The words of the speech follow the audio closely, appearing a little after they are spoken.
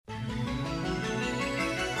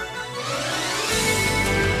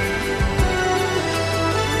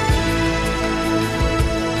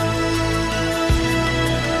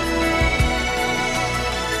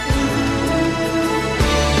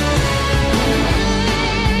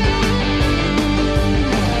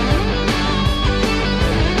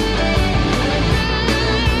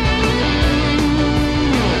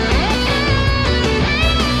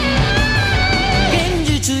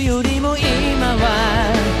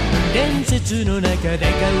伝説の中で交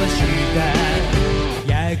わし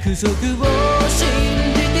た約束を信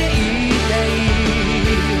じていたい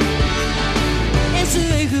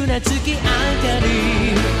SF な月明かり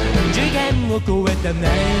次元を超えた何か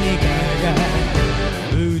が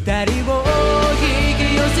二人を引き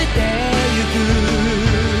寄せてゆく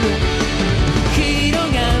広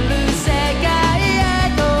がる世界へ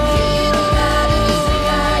と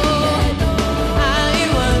愛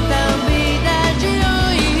は旅立ちの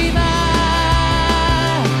今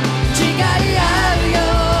誓い合うよ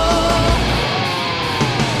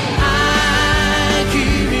君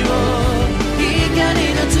を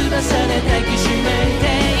光の翼で抱きしめて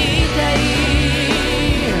いたい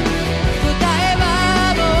答えは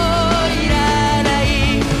もういらない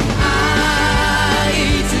い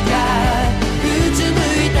つかうつむ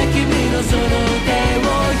いた君のその手を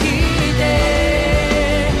引いて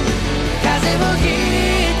風を引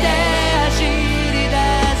いて走り出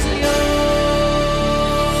すよ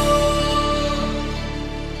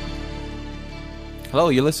Hello,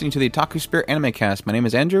 you're listening to the Otaku Spirit Animecast. My name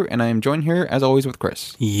is Andrew, and I am joined here, as always, with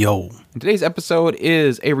Chris. Yo. And today's episode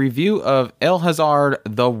is a review of El Hazard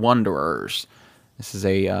The Wanderers. This is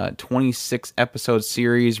a 26-episode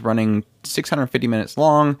series running 650 minutes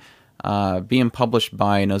long, being published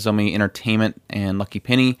by Nozomi Entertainment and Lucky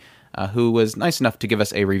Penny, who was nice enough to give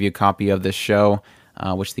us a review copy of this show,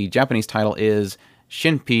 which the Japanese title is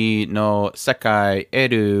Shinpi no Sekai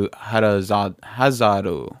Eru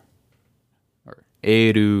Hazaru. Or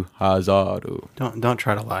Eru Hazaru. Don't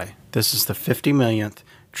try to lie. This is the 50 millionth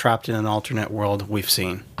trapped in an alternate world we've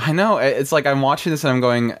seen. I know. It's like I'm watching this and I'm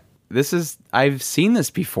going, I've seen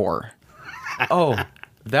this before. Oh,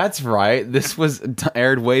 that's right. This was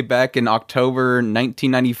aired way back in October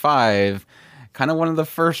 1995. Kind of one of the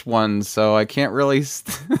first ones, so I can't really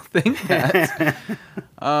think that.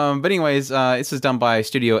 But anyways, this is done by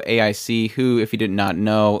Studio AIC, who, if you did not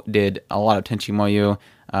know, did a lot of Tenchu Muyo,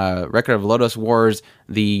 Record of Lotus Wars,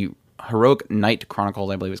 the Heroic Knight Chronicles,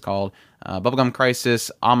 I believe it's called, Bubblegum Crisis,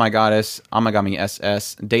 Oh My Goddess, Amagami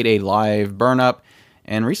SS, Date A Live, Burn Up,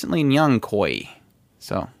 and recently Nyang Koi.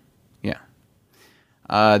 So, yeah.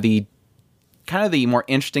 The kind of the more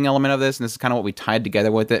interesting element of this, and this is kind of what we tied together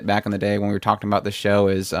with it back in the day when we were talking about the show,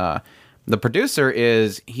 is the producer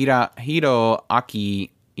is Hiroaki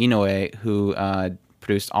Inoue, who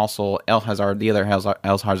produced also El Hazard, the other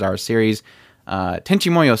El Hazard series, Tenchu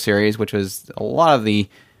Muyo series, which was a lot of the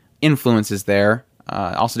influences there.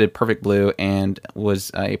 Also did Perfect Blue and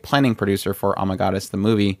was a planning producer for Oh My Goddess, the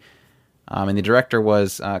movie. And the director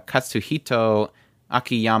was Katsuhito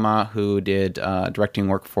Akiyama, who did directing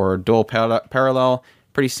work for Dual Parallel,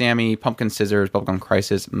 Pretty Sammy, Pumpkin Scissors, Bubblegum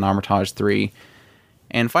Crisis, and Armitage 3.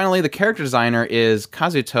 And finally, the character designer is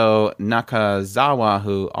Kazuto Nakazawa,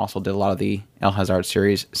 who also did a lot of the El Hazard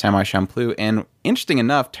series, Samurai Champloo, and interesting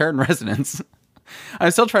enough, Terran Resonance.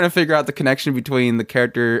 I'm still trying to figure out the connection between the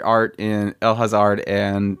character art in El Hazard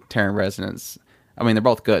and Terran Resonance. I mean, they're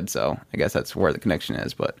both good, so I guess that's where the connection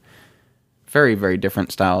is, but very, very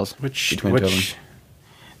different styles between the two of them.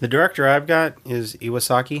 The director I've got is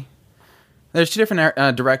Iwasaki. There's two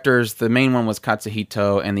different directors. The main one was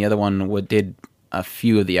Katsuhito, and the other one did a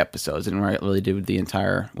few of the episodes. Didn't really do the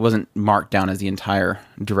entire. Wasn't marked down as the entire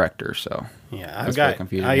director. So yeah, I got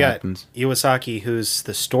Iwasaki, who's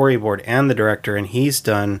the storyboard and the director, and he's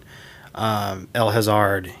done El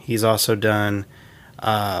Hazard. He's also done.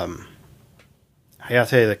 I gotta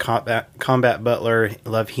tell you, the Combat Butler,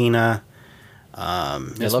 Love Hina,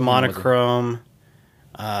 Miss Monochrome,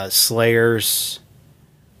 Slayers,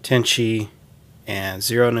 Tenchi, and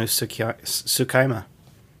Zero no Tsukaima.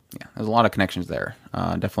 Yeah, there's a lot of connections there.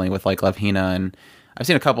 Definitely with like Love Hina, and I've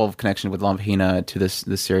seen a couple of connections with Love Hina to this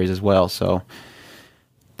series as well. So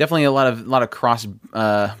definitely a lot of cross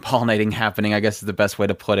pollinating happening, I guess is the best way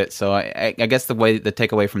to put it. So I guess the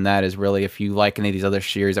takeaway from that is really, if you like any of these other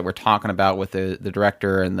series that we're talking about with the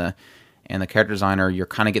director and the character designer, you're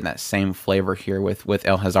kind of getting that same flavor here with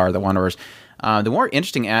El Hazard, The Wanderers. The more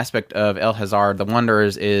interesting aspect of El Hazard, The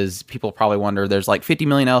Wanderers, is people probably wonder, there's like 50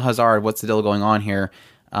 million El Hazard, what's the deal going on here?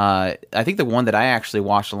 I think the one that I actually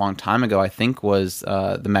watched a long time ago, I think, was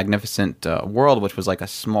The Magnificent World, which was like a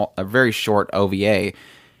very short OVA.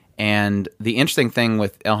 And the interesting thing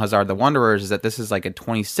with El Hazard, The Wanderers, is that this is like a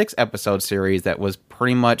 26-episode series that was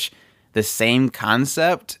pretty much the same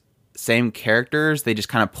concept, same characters. They just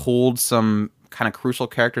kind of pulled some kind of crucial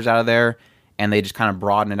characters out of there, and they just kind of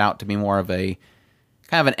broadened it out to be more of a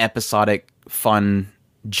kind of an episodic, fun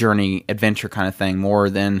journey, adventure kind of thing, more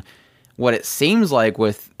than what it seems like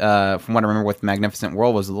with, from what I remember with Magnificent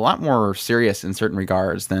World, was a lot more serious in certain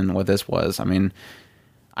regards than what this was. I mean,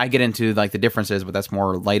 I get into like the differences, but that's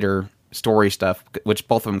more lighter story stuff, which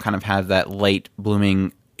both of them kind of have that late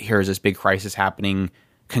blooming, here's this big crisis happening,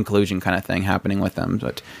 conclusion kind of thing happening with them.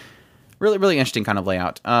 But really, really interesting kind of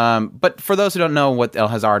layout. But for those who don't know what El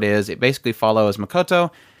Hazard is, it basically follows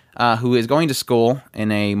Makoto, who is going to school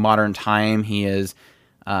in a modern time. He is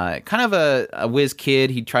kind of a whiz kid.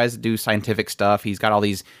 He tries to do scientific stuff. He's got all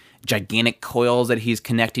these gigantic coils that he's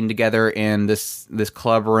connecting together in this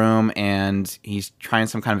club room, and he's trying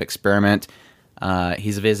some kind of experiment.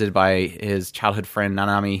 He's visited by his childhood friend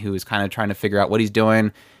Nanami, who is kind of trying to figure out what he's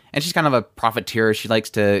doing. And she's kind of a profiteer. She likes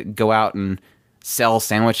to go out and sell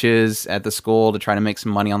sandwiches at the school to try to make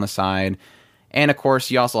some money on the side. And of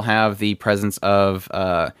course, you also have the presence of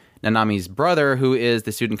Nanami's brother, who is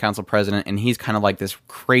the student council president, and he's kind of like this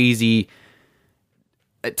crazy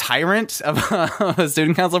tyrant of a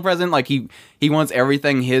student council president. Like he wants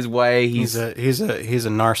everything his way. He's a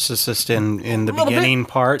narcissist in the beginning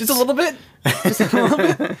parts. Just a little bit.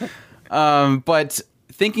 But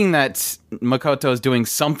thinking that Makoto is doing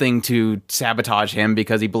something to sabotage him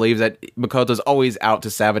because he believes that Makoto's always out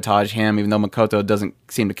to sabotage him, even though Makoto doesn't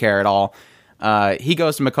seem to care at all. He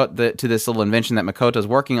goes to to this little invention that Makoto's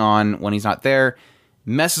working on when he's not there,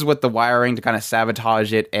 messes with the wiring to kind of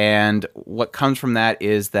sabotage it, and what comes from that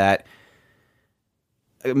is that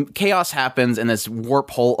chaos happens and this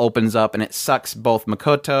warp hole opens up and it sucks both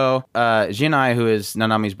Makoto, Jinai, who is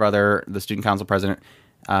Nanami's brother, the student council president,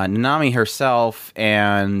 Nanami herself,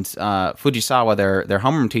 and Fujisawa, their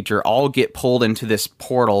homeroom teacher, all get pulled into this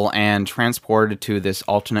portal and transported to this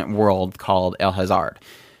alternate world called El Hazard.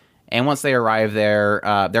 And once they arrive there,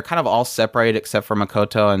 they're kind of all separated except for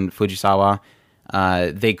Makoto and Fujisawa.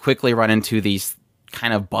 They quickly run into these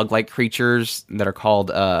kind of bug-like creatures that are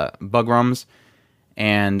called bugrums.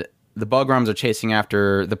 And the bugrums are chasing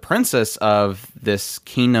after the princess of this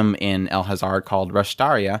kingdom in El Hazard called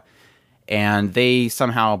Rashtaria. And they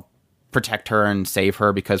somehow protect her and save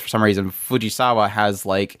her because for some reason Fujisawa has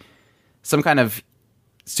like some kind of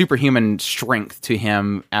superhuman strength to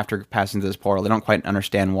him after passing through this portal. They don't quite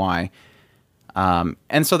understand why.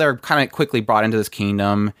 And so they're kind of quickly brought into this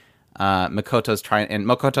kingdom.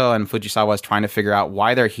 Makoto and Fujisawa is trying to figure out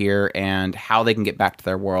why they're here and how they can get back to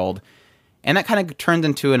their world. And that kind of turns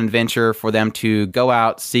into an adventure for them to go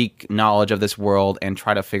out, seek knowledge of this world, and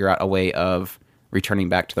try to figure out a way of returning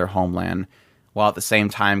back to their homeland, while at the same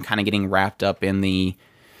time kind of getting wrapped up in the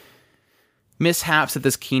mishaps that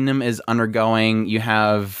this kingdom is undergoing. You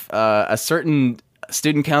have a certain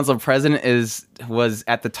student council president was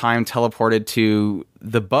at the time teleported to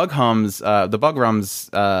the Bugrum's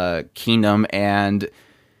kingdom, and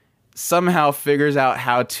somehow figures out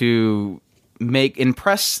how to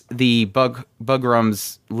impress the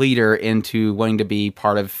Bugrum's leader into wanting to be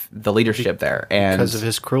part of the leadership there, and because of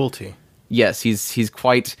his cruelty. Yes, he's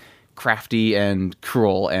quite crafty and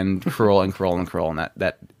cruel, and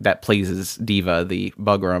that pleases Diva, the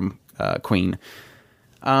Bugrum queen.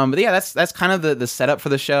 But yeah, that's kind of the setup for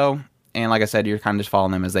the show. And like I said, you're kind of just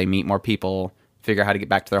following them as they meet more people, figure out how to get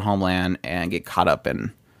back to their homeland, and get caught up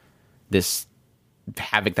in this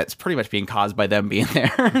havoc that's pretty much being caused by them being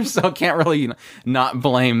there. So can't really not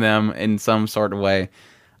blame them in some sort of way.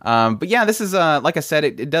 But yeah, this is, like I said,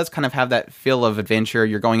 it does kind of have that feel of adventure.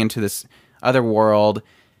 You're going into this other world.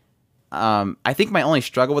 I think my only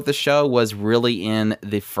struggle with the show was really in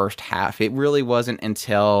the first half. It really wasn't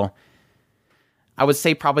until, I would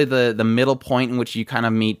say, probably the middle point in which you kind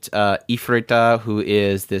of meet Ifrita, who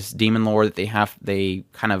is this demon lord that they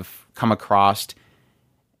kind of come across.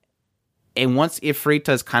 And once Ifrita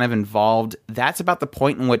is kind of involved, that's about the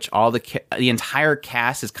point in which all the entire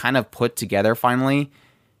cast is kind of put together finally.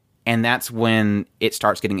 And that's when it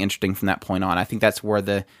starts getting interesting from that point on. I think that's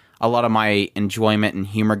where a lot of my enjoyment and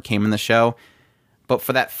humor came in the show. But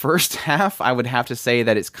for that first half, I would have to say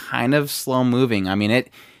that it's kind of slow moving. I mean,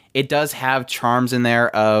 it does have charms in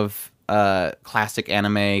there of classic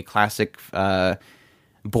anime, classic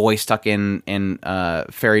boy stuck in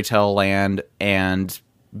fairy tale land and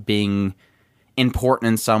being important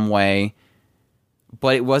in some way.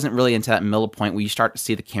 But it wasn't really into that middle point where you start to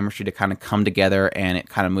see the chemistry to kind of come together and it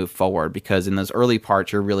kind of move forward. Because in those early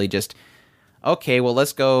parts, you're really just, okay, well,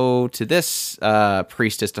 let's go to this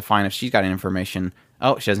priestess to find if she's got any information.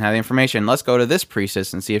 Oh, she doesn't have the information. Let's go to this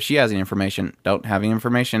priestess and see if she has any information. Don't have any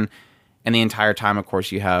information. And the entire time, of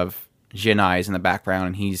course, you have Jinai's in the background,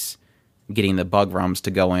 and he's getting the Bugrums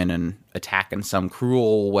to go in and attack in some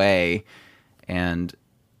cruel way. And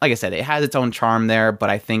like I said, it has its own charm there, but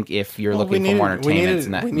I think if you're looking for more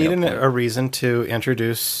entertainment, we need a reason to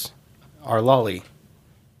introduce our Lolly.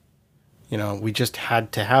 We just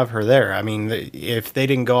had to have her there. I mean, if they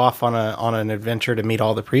didn't go off on an adventure to meet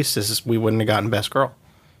all the priestesses, we wouldn't have gotten Best Girl.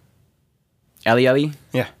 Ellie?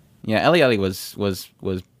 Yeah. Yeah, Ellie was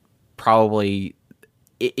probably...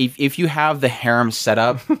 If you have the harem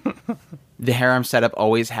setup, the harem setup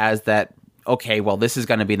always has that, okay, well, this is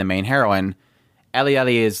going to be the main heroine.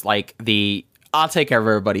 Ellie is like I'll take care of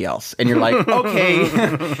everybody else. And you're like,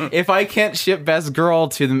 okay, if I can't ship best girl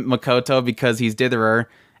to Makoto because he's ditherer,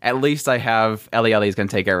 at least I have Ellie is going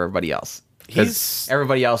to take care of everybody else.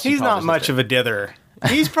 Everybody else... He's not much of a ditherer.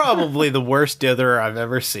 He's probably the worst ditherer I've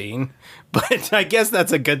ever seen, but I guess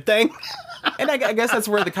that's a good thing. And I guess that's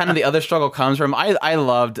where the other struggle comes from. I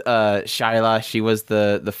loved Shyla. She was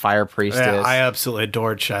the fire priestess. Yeah, I absolutely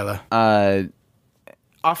adored Shyla.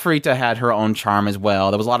 Afrita had her own charm as well.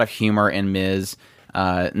 There was a lot of humor in Ms.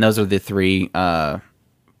 And those are the three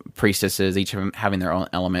priestesses, each of them having their own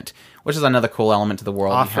element, which is another cool element to the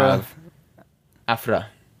world. Afra.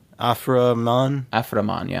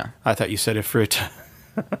 Aframan, yeah. I thought you said Afrita.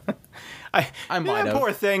 I might have.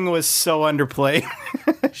 Poor thing was so underplayed.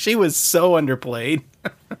 She was so underplayed.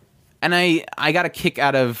 And I got a kick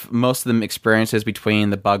out of most of the experiences between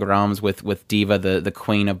the Bug Realms with Diva, the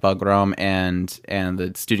queen of Bug Realm, and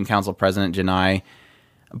the student council president, Janai.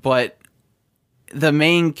 But the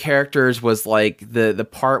main characters was like the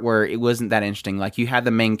part where it wasn't that interesting. Like, you had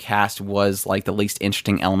the main cast was like the least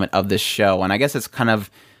interesting element of this show. And I guess it's kind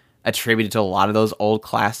of attributed to a lot of those old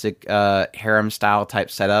classic harem style type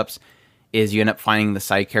setups, is you end up finding the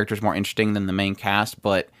side characters more interesting than the main cast,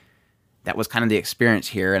 but that was kind of the experience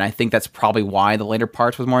here, and I think that's probably why the later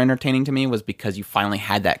parts was more entertaining to me, was because you finally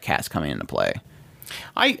had that cast coming into play.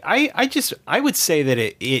 I would say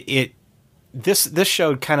that this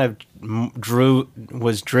show kind of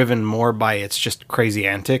was driven more by its just crazy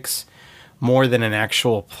antics more than an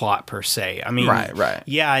actual plot per se. I mean, right.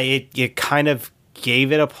 Yeah, it kind of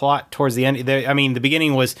gave it a plot towards the end. I mean, the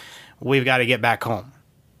beginning was, we've got to get back home.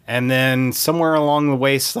 And then somewhere along the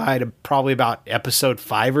wayside, probably about episode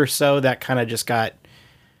 5 or so, that kind of just got,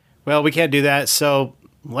 well, we can't do that, so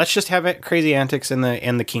let's just have crazy antics in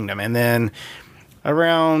the kingdom. And then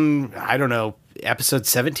around, I don't know, episode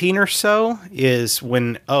 17 or so is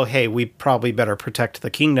when, oh, hey, we probably better protect the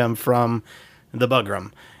kingdom from the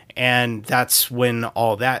Bugram. And that's when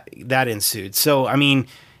all that ensued. So, I mean,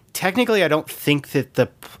 technically, I don't think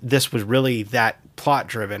that this was really that plot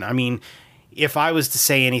driven. I mean, if I was to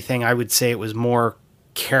say anything, I would say it was more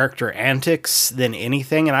character antics than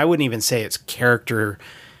anything, and I wouldn't even say it's character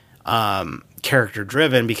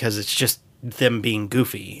driven, because it's just them being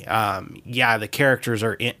goofy. Yeah, the characters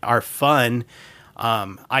are fun.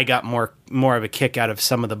 I got more of a kick out of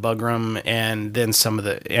some of the Bugram and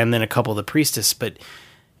then a couple of the priestess. But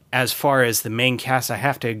as far as the main cast, I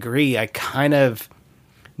have to agree.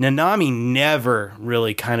 Nanami never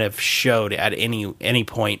really kind of showed at any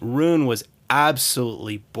point. Rune was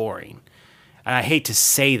absolutely boring. And I hate to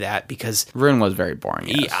say that, because Rune was very boring.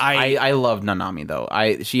 Yes. I loved Nanami though.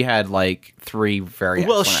 She had like 3 very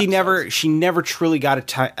she never truly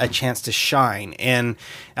got a chance to shine, and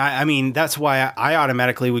I mean that's why I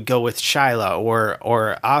automatically would go with Shyla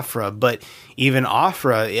or Afra. But even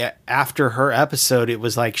Afra, after her episode, it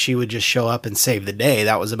was like she would just show up and save the day.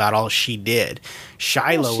 That was about all she did.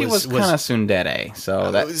 Shyla was kind of tsundere,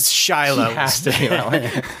 so that Shyla has to be that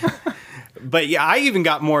way. But yeah, I even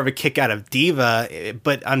got more of a kick out of Diva,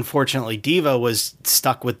 but unfortunately Diva was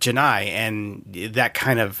stuck with Janai, and that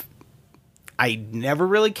kind of... I never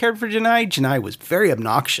really cared for Janai. Janai was very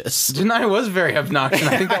obnoxious. Janai was very obnoxious.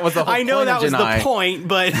 I think that was the whole point of Janai. I know that was the point,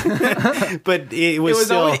 but it was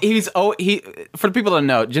still... For the people to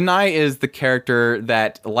know, Janai is the character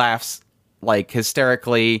that laughs like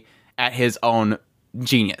hysterically at his own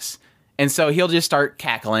genius. And so he'll just start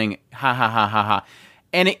cackling, ha ha ha ha ha.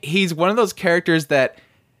 And he's one of those characters that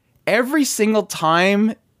every single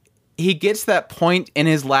time he gets that point in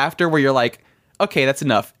his laughter where you're like, okay, that's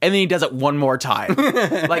enough. And then he does it one more time.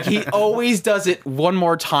 Like, he always does it one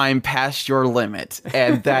more time past your limit.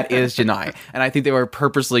 And that is Janai. And I think they were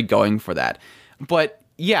purposely going for that. But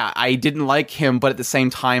yeah, I didn't like him, but at the same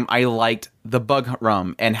time, I liked the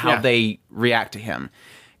Bugram and how they react to him.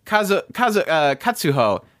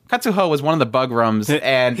 Katsuho. Katsuho was one of the Bugrams,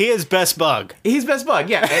 and he is best bug. He's best bug,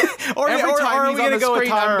 yeah. Or are we going to go with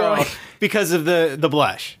Taro because of the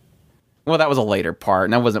blush? Well, that was a later part,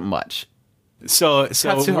 and that wasn't much. So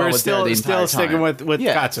we're still sticking with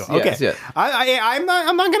Katsuho. Okay, yes. I'm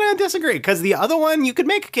not going to disagree, because the other one you could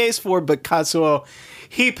make a case for, but Katsuho,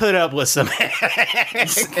 he put up with some.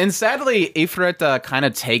 And sadly, Ifrit kind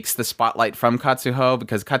of takes the spotlight from Katsuho,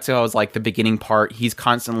 because Katsuho is like the beginning part. He's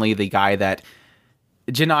constantly the guy that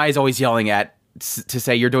Janai is always yelling at, to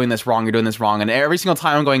say you're doing this wrong, and every single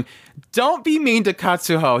time I'm going, don't be mean to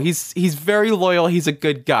Katsuho. He's very loyal. He's a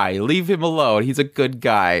good guy. Leave him alone. He's a good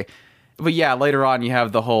guy. But yeah, later on you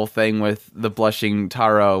have the whole thing with the blushing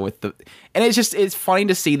Taro and it's funny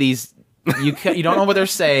to see these. You don't know what they're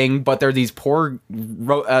saying, but they're these poor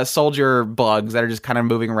soldier bugs that are just kind of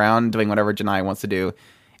moving around doing whatever Janai wants to do,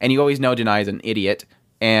 and you always know Janai is an idiot,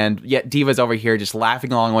 and yet Diva's over here just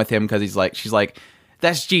laughing along with him because she's like,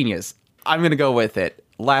 that's genius. I'm gonna go with it,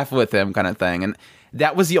 laugh with him, kind of thing, and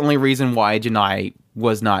that was the only reason why Janai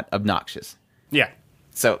was not obnoxious. Yeah.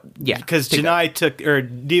 So yeah, because Diva took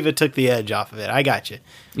the edge off of it. I got you.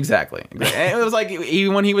 Exactly. And it was like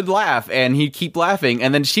even when he would laugh and he'd keep laughing,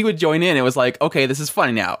 and then she would join in. It was like, okay, this is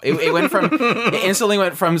funny now. It instantly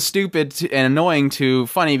went from stupid and annoying to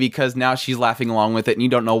funny because now she's laughing along with it, and you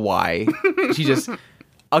don't know why. She just,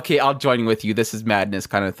 okay, I'll join with you. This is madness,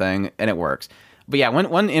 kind of thing, and it works. But yeah,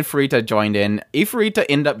 when Ifurita joined in, Ifurita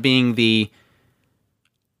ended up being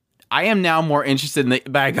I am now more interested in the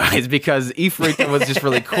bad guys because Ifurita was just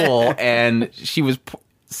really cool, and she was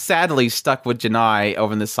sadly stuck with Janai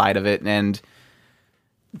over on the side of it, and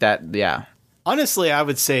that, yeah. Honestly, I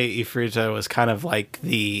would say Ifurita was kind of like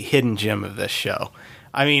the hidden gem of this show.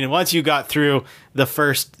 I mean, once you got through the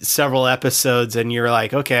first several episodes and you're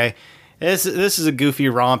like, okay, this is a goofy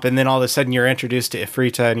romp, and then all of a sudden you're introduced to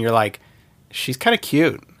Ifurita and you're like, she's kind of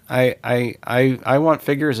cute. I want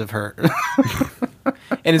figures of her.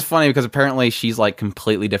 And it's funny because apparently she's like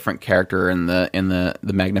completely different character in the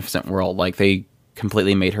Magnificent World. Like they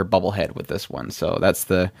completely made her bubblehead with this one. So that's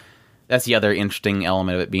the other interesting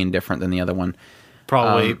element of it being different than the other one.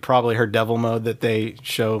 Probably her devil mode that they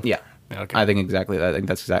show. Yeah. Okay. I think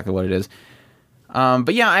that's exactly what it is.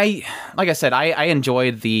 But yeah, like I said, I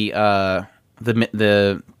enjoyed the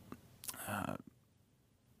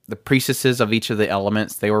priestesses of each of the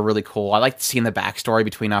elements. They were really cool. I liked seeing the backstory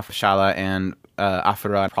between Shala and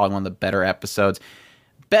Afura. Probably one of the better episodes.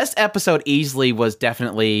 Best episode easily was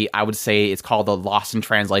definitely, I would say, it's called the Lost in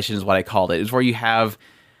Translation is what I called it. It's where you have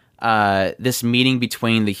this meeting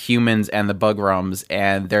between the humans and the Bugrums,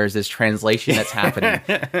 and there's this translation that's happening.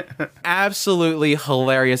 Absolutely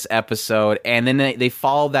hilarious episode. And then they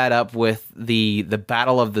follow that up with the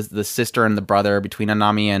battle of the sister and the brother between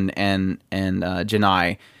Anami and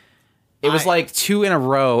Janai. It was like 2 in a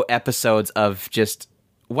row episodes of just,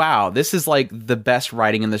 wow, this is like the best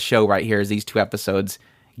writing in the show right here is these 2 episodes.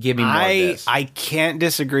 Give me more of this. I can't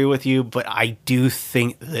disagree with you, but I do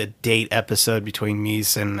think the date episode between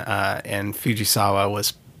Mise and Fujisawa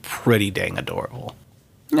was pretty dang adorable.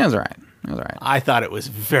 It was all right. I thought it was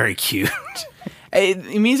very cute.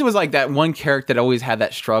 Mise was like that one character that always had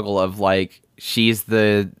that struggle of like, she's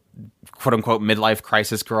the quote-unquote midlife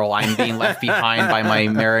crisis girl, I'm being left behind by my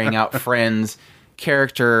marrying out friends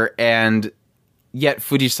character, and yet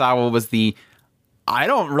Fujisawa was I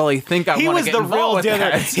don't really think I want to get involved with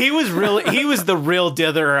that. He was the real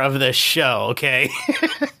dither of the show, okay?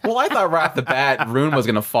 Well, I thought right off the bat Rune was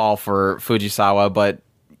going to fall for Fujisawa, but,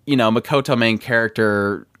 Makoto main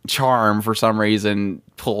character charm for some reason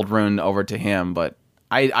pulled Rune over to him, but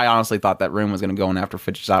I honestly thought that Rune was going to go in after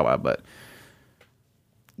Fujisawa, but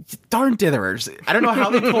darn ditherers. I don't know how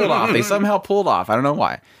they pulled off. They somehow pulled off. I don't know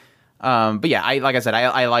why. But yeah, like I said,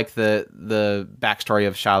 I like the backstory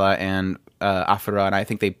of Shala and Afura, and I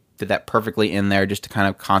think they did that perfectly in there just to kind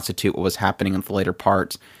of constitute what was happening in the later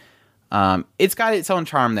parts. It's got its own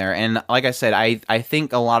charm there, and like I said, I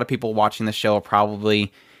think a lot of people watching the show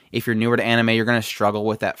probably, if you're newer to anime, you're going to struggle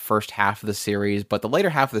with that first half of the series, but the later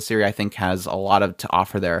half of the series I think has a lot to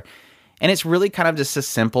offer there. And it's really kind of just a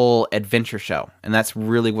simple adventure show, and that's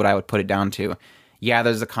really what I would put it down to. Yeah,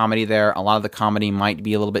 there's a comedy there. A lot of the comedy might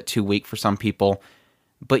be a little bit too weak for some people,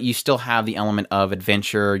 but you still have the element of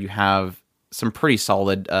adventure. You have some pretty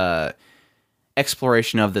solid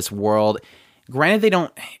exploration of this world. Granted, they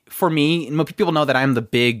don't, for me, people know that I'm the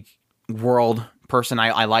big world person.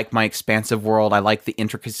 I like my expansive world. I like the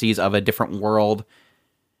intricacies of a different world.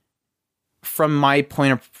 From my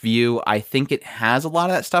point of view, I think it has a lot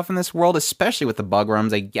of that stuff in this world, especially with the Bugrums.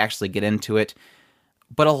 They actually get into it.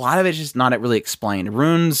 But a lot of it's just not really explained.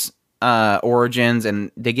 Rune's origins,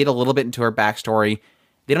 and they get a little bit into her backstory.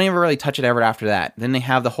 They don't even really touch it ever after that. Then they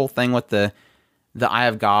have the whole thing with the Eye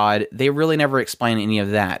of God. They really never explain any of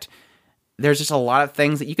that. There's just a lot of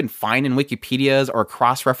things that you can find in Wikipedias or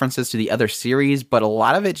cross-references to the other series, but a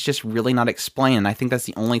lot of it's just really not explained. And I think that's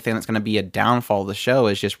the only thing that's going to be a downfall of the show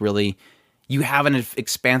is just really, you have an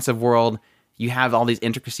expansive world, you have all these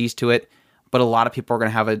intricacies to it, but a lot of people are going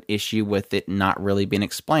to have an issue with it not really being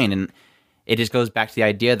explained. And it just goes back to the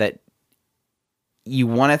idea that you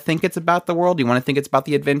want to think it's about the world, you want to think it's about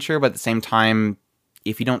the adventure, but at the same time,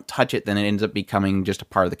 if you don't touch it, then it ends up becoming just a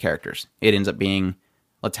part of the characters. It ends up being,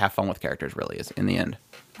 let's have fun with characters, really, is in the end.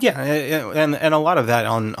 Yeah, and a lot of that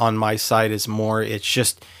on my side is more, it's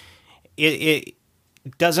just, it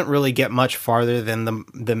doesn't really get much farther than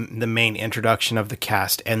the main introduction of the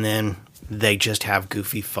cast, and then they just have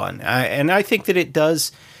goofy fun. And I think that it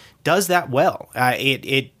does that well.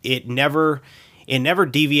 It never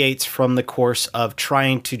deviates from the course of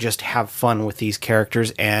trying to just have fun with these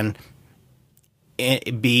characters and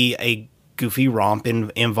it be a goofy romp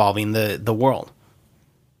involving the world.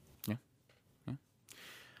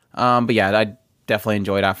 Yeah. But yeah, I definitely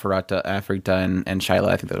enjoyed Afrita and Shyla.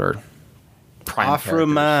 I think those are prime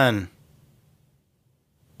Afro-man.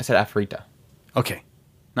 I said Afrita. Okay.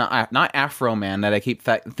 Not Afro Man that I keep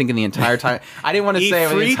thinking the entire time. I didn't want to say it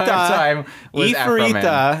the entire time.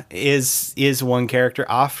 Ifrita is one character.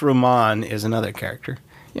 Afro-man is another character.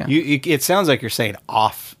 Yeah. It sounds like you're saying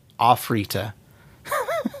Afrita.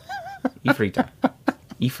 Ifrita.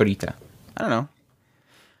 I don't know.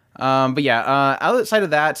 But yeah, outside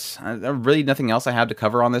of that, really nothing else I have to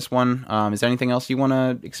cover on this one. Is there anything else you want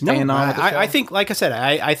to expand on? I think, like I said,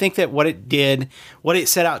 I think that what it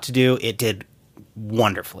set out to do, it did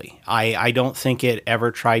wonderfully. I don't think it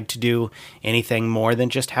ever tried to do anything more than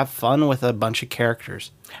just have fun with a bunch of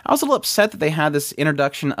characters. I was a little upset that they had this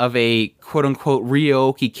introduction of a quote-unquote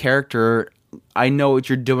Ryoki character. I know what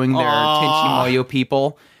you're doing there, Tenchu Muyo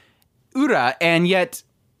people. Ura, and yet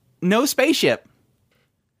no spaceship.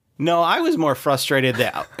 No, I was more frustrated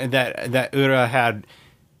that Ura had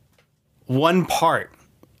one part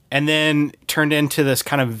and then turned into this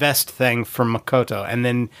kind of vest thing from Makoto, and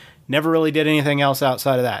then never really did anything else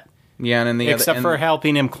outside of that. Yeah, and except for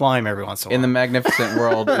helping him climb every once in a while. In the Magnificent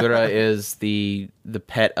World, Ura is the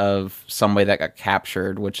pet of somebody that got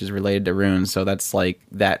captured, which is related to Rune. So that's like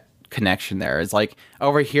that connection there. It's like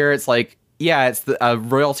over here, it's like, yeah, it's a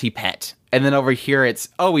royalty pet, and then over here, it's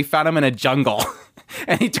we found him in a jungle,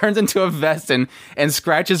 and he turns into a vest and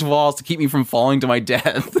scratches walls to keep me from falling to my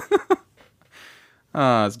death.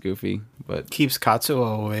 Oh, it's goofy, but keeps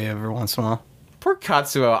Katsuo away every once in a while. Poor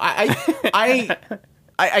Katsuo.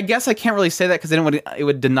 I guess I can't really say that because then it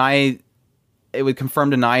would deny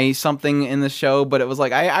something in the show, but it was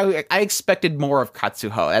like I expected more of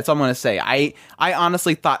Katsuho. That's what I'm going to say. I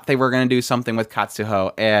honestly thought they were going to do something with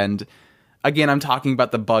Katsuho, and again, I'm talking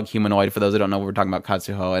about the bug humanoid for those who don't know we're talking about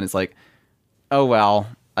Katsuho, and it's like, oh well,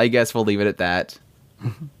 I guess we'll leave it at that.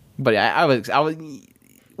 But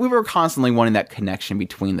we were constantly wanting that connection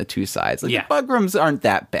between the two sides. Like, the Bugrams aren't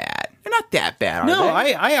that bad. They're not that bad, are they? No,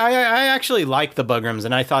 I actually like the Bugrams,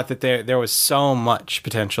 and I thought that there was so much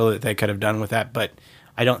potential that they could have done with that, but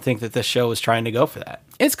I don't think that the show was trying to go for that.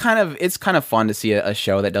 It's kind of fun to see a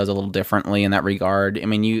show that does a little differently in that regard. I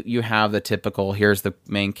mean, you have the typical, here's the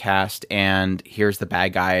main cast, and here's the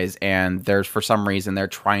bad guys, and there's, for some reason, they're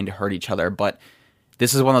trying to hurt each other, but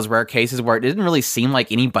this is one of those rare cases where it didn't really seem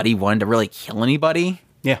like anybody wanted to really kill anybody.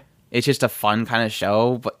 Yeah. It's just a fun kind of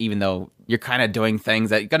show, but even though you're kind of doing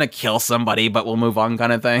things that you're going to kill somebody, but we'll move on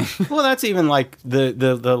kind of thing. Well, that's even like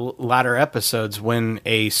the latter episodes when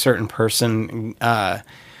a certain person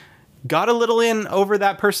got a little in over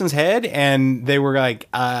that person's head, and they were like,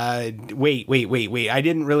 wait, I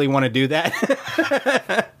didn't really want to do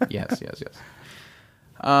that. Yes.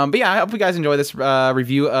 But yeah, I hope you guys enjoy this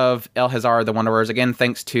review of El Hazard, The Wanderers. Again,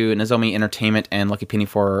 thanks to Nozomi Entertainment and Lucky Penny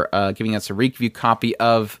for giving us a review copy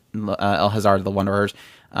of El Hazard, The Wanderers.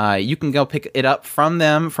 You can go pick it up from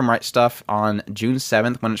them, from Rightstuf, on June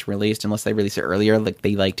 7th when it's released, unless they release it earlier like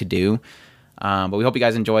they like to do. But we hope you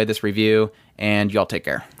guys enjoy this review, and you all take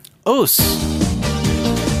care. Os!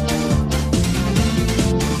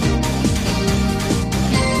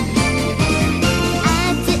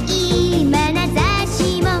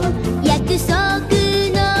 約束の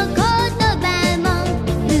言葉も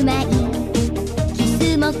うまいキ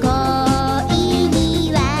スも